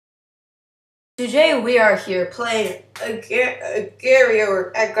Today we are here playing Gary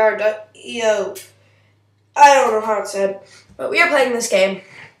or Edgar.io. I don't know how it's said, but we are playing this game.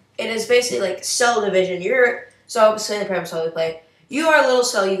 It is basically like cell division. So I'll say the premise how we play. You are a little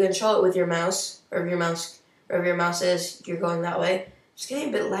cell. You control it with your mouse, wherever your mouse is. You're going that way. It's getting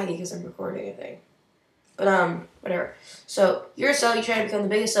a bit laggy because I'm recording a thing. But whatever. So you're a cell. You try to become the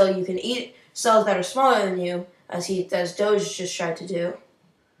biggest cell. You can eat cells that are smaller than you, as Doge just tried to do.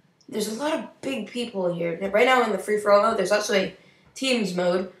 There's a lot of big people here. Right now in the free-for-all mode, there's also a teams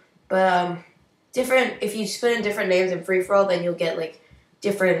mode. But if you put in different names in free-for-all, then you'll get like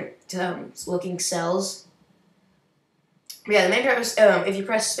different looking cells. But yeah, the main purpose, if you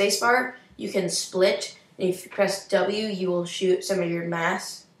press spacebar, you can split. And if you press W, you will shoot some of your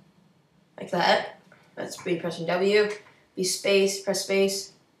mass. Like that. That's me pressing W. Press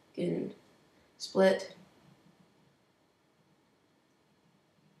space, you can split.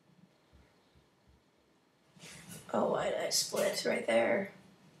 Oh, why did I split right there?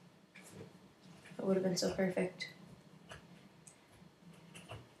 That would have been so perfect.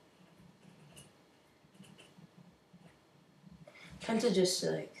 I tend to just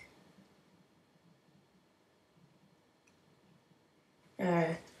like...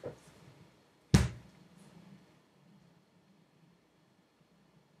 Alright.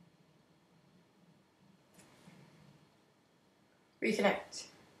 Reconnect.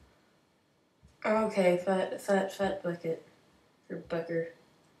 Okay, fat bucket. Or Bucker.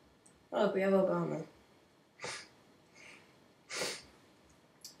 Oh, we have Obama.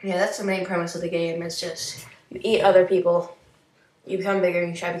 Yeah, that's the main premise of the game. It's just, you eat other people, you become bigger,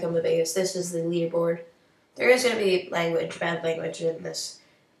 and you try to become the biggest. This is the leaderboard. There is going to be bad language in this,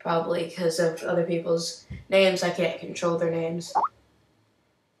 probably, because of other people's names. I can't control their names.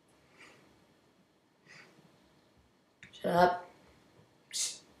 Shut up.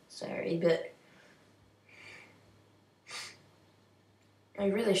 Sorry, but... I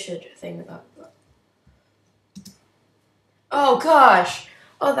really should think about that. Oh gosh!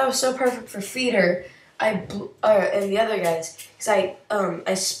 Oh, that was so perfect for feeder. And the other guys, because I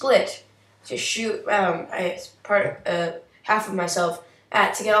split to shoot half of myself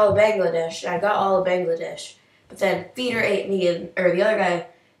to get all of Bangladesh. And I got all of Bangladesh, but then feeder ate me, or the other guy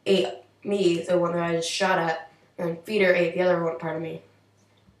ate me, the one that I just shot at, and feeder ate the other one part of me.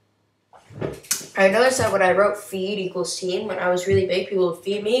 I noticed that when I wrote feed equals team, when I was really big, people would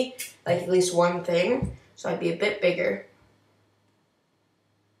feed me like at least one thing, so I'd be a bit bigger.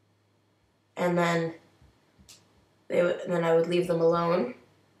 And then I would leave them alone.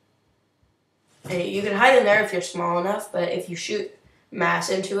 And you can hide in there if you're small enough, but if you shoot mass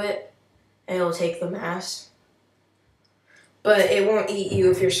into it, and it will take the mass. But it won't eat you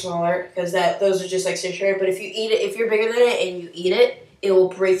if you're smaller, because those are just like stationary. But if you eat it, if you're bigger than it and you eat it, it will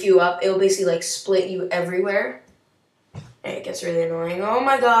break you up. It will basically like split you everywhere. And it gets really annoying. Oh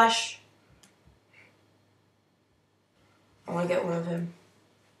my gosh. I want to get one of him.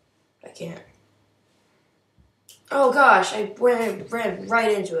 I can't. Oh gosh, I ran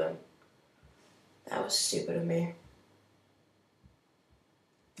right into him. That was stupid of me.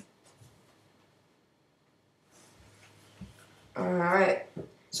 Alright.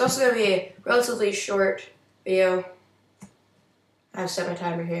 It's also going to be a relatively short video. I've set my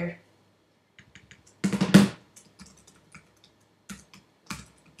timer here.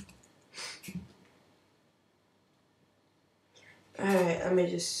 Alright, let me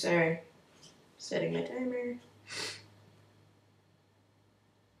just, setting my timer.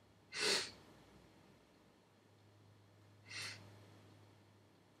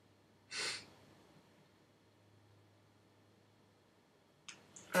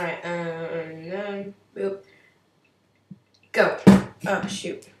 Alright, boop. Go. Oh,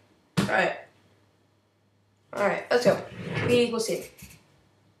 shoot. Alright. Alright, let's go. Feed equals team. If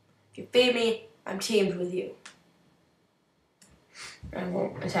you feed me, I'm teamed with you. I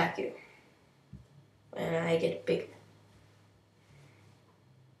won't attack you. And I get big.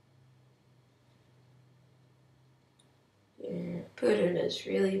 Yeah, Putin is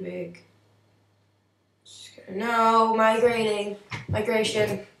really big. No, migration.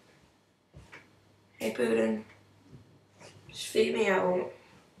 Hey, Putin. Just feed me, I won't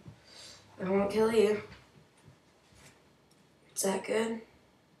kill you. Is that good?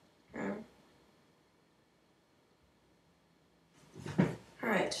 No.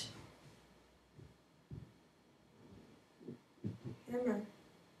 Alright. Come on.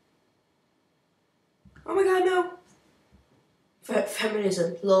 Oh my god, no!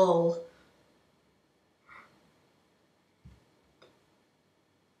 Feminism, lol.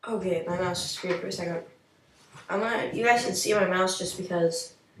 Okay, my mouse is screwed for a second. You guys can see my mouse just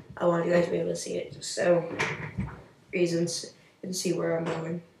because I want you guys to be able to see it, just so reasons and see where I'm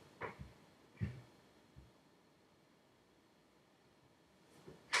going.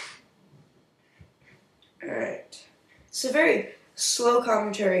 Alright. It's a very slow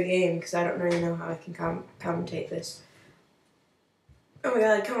commentary game because I don't really know how I can commentate this. Oh my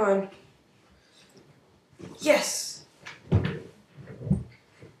god, come on. Yes!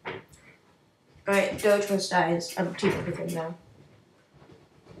 Alright, Doge must die. I'm teaming with him now.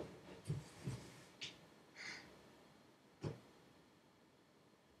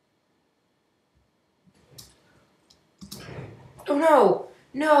 Oh no!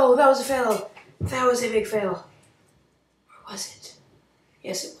 No, that was a fail. That was a big fail. Or was it?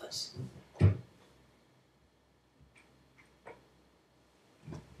 Yes, it was.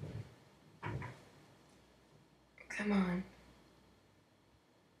 Come on.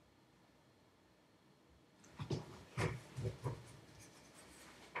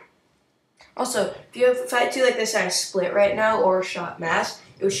 Also, if I do like this kind of split right now or shot mass,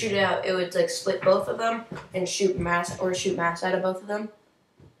 it would shoot it out. It would like split both of them and shoot mass out of both of them.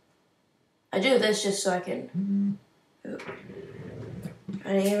 I do this just so I can.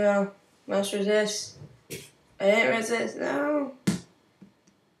 I didn't even must resist. I didn't resist. No.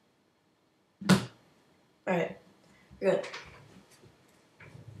 Alright. Good.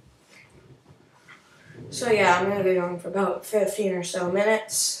 So yeah, I'm gonna be going for about 15 or so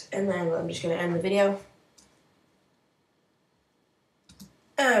minutes, and then I'm just gonna end the video.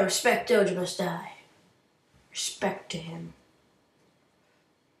 Respect Doge must die. Respect to him.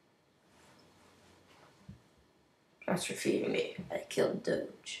 That's for feeding me. I killed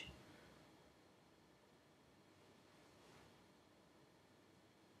Doge.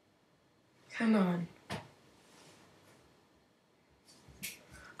 Come on.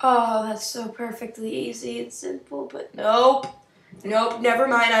 Oh, that's so perfectly easy and simple, but nope. Nope, never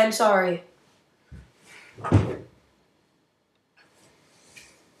mind, I'm sorry.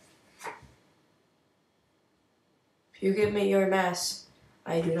 If you give me your mass,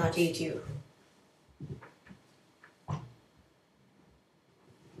 I do not eat you.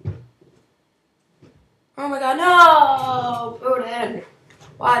 Oh my god, no! Putin!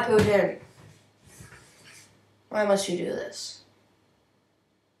 Why, Putin? Why must you do this?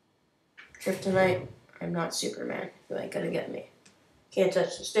 Kryptonite, I'm not Superman. You ain't gonna get me. Can't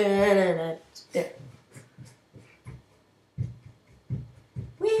touch this. There.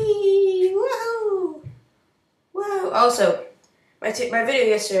 Whee! Woohoo! Whoa! Also, my video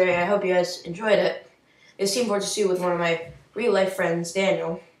yesterday, I hope you guys enjoyed it. It was Team Fortress 2 with one of my real-life friends,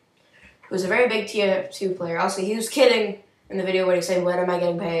 Daniel, who's a very big TF2 player. Also, he was kidding in the video when he said, "When am I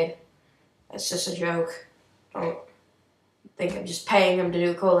getting paid?" That's just a joke. Don't think I'm just paying him to do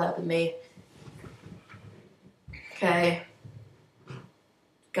a collab with me. Okay.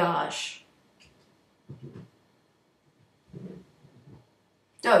 Gosh.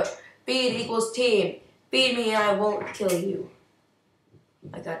 Doge, bead equals team. Beat me and I won't kill you.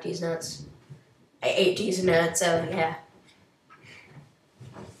 I got these nuts. I ate these nuts, oh yeah.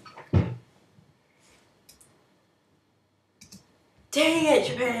 Dang it,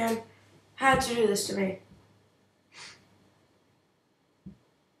 Japan. Had to do this to me.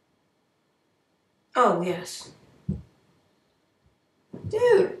 Oh, yes.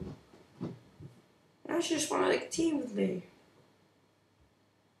 Dude. I just want to like a team with me.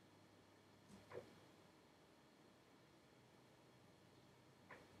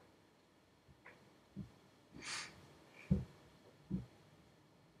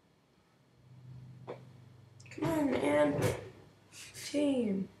 Come on, man.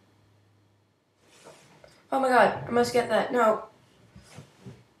 Team. Oh my god, I must get that. No.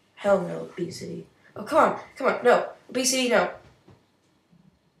 Hell no, obesity. Oh, come on, no. Obesity, no.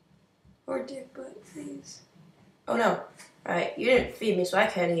 Or dick butt, please. Oh no. Alright, you didn't feed me, so I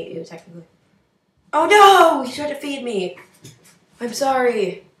can't eat you, technically. Oh no! You tried to feed me. I'm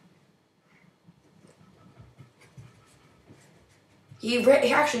sorry. He ran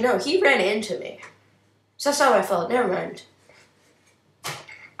into me. So that's not my fault. Never mind.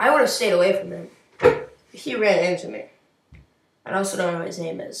 I would have stayed away from him. He ran into me. I also don't know what his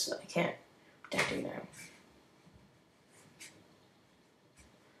name is, so I can't protect him now.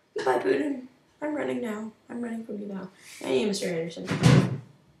 Goodbye, Putin. I'm running now. I'm running from you now. And you, Mr. Anderson.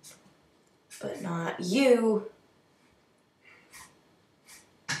 But not you.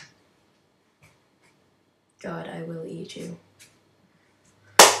 God, I will eat you.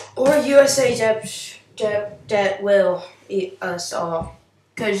 Or USA Jet will eat us all.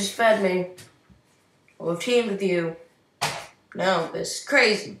 Because you just fed me. We've teamed with you. No, this is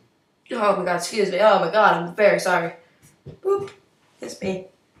crazy. Oh my god, excuse me. Oh my god, I'm very sorry. Boop. It's me.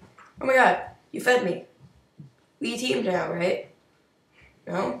 Oh my god, you fed me. We teamed now, right?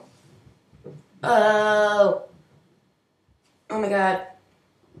 No? Oh. Oh my god.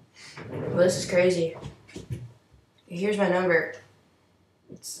 Well, this is crazy. Here's my number.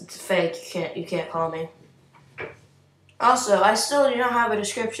 It's fake. You can't call me. Also, I still do not have a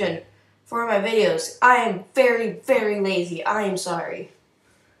description for my videos. I am very, very lazy. I am sorry.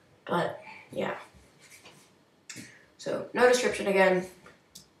 But, yeah. So, no description again.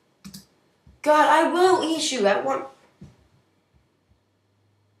 God, I will eat you at one...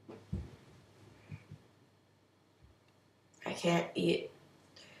 I can't eat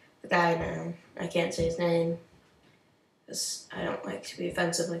the guy now. I can't say his name. Because I don't like to be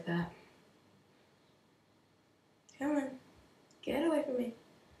offensive like that. Come on. Get away from me.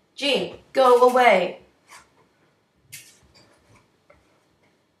 Gene, go away.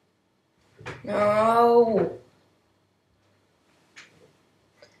 No.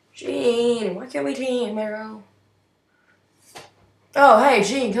 Gene, why can't we team, Arrow? Oh, hey,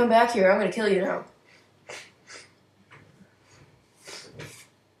 Gene, come back here. I'm going to kill you now.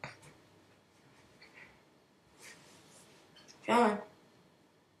 Come on.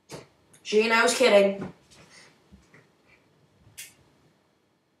 Gene, I was kidding.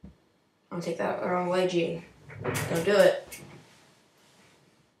 I'll take that the wrong way, Gene. Don't do it.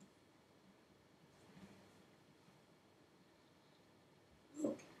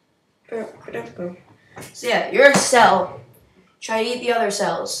 So yeah, you're a cell. Try to eat the other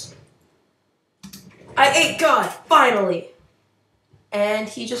cells. I ate God, finally! And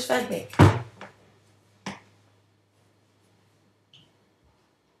he just fed me.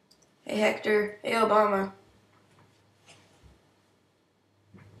 Hey Hector, hey Obama.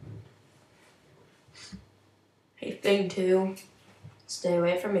 Hey Thing 2. Stay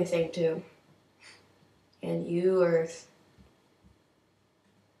away from me, Thing 2. And you, Earth.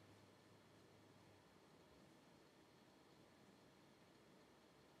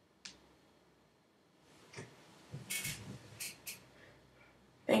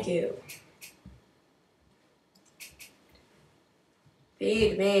 Thank you.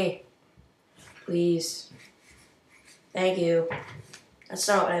 Feed me. Please. Thank you. That's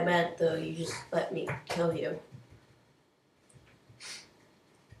not what I meant, though. You just let me kill you.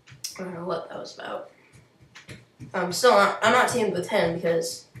 I don't know what that was about. I'm not teamed with him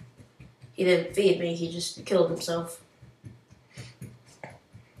because he didn't feed me. He just killed himself.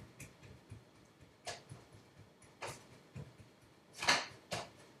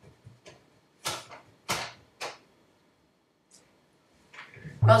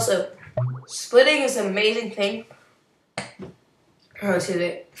 Also, splitting is an amazing thing. Oh, excuse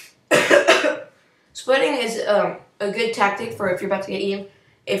me. Splitting is a good tactic for if you're about to get eaten.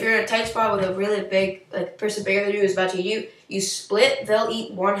 If you're in a tight spot with a really big person bigger than you is about to eat you, you split. They'll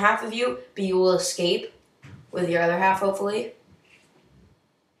eat one half of you, but you will escape with your other half, hopefully.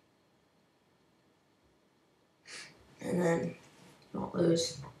 And then you won't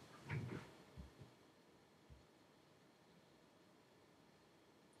lose.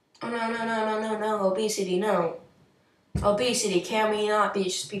 Oh, no, obesity, no. Obesity, can we not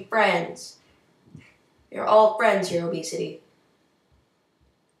just be friends? You're all friends here, obesity.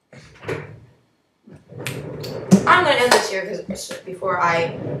 I'm gonna end this here before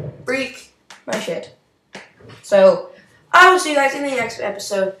I freak my shit. So, I will see you guys in the next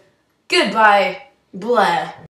episode. Goodbye, blah.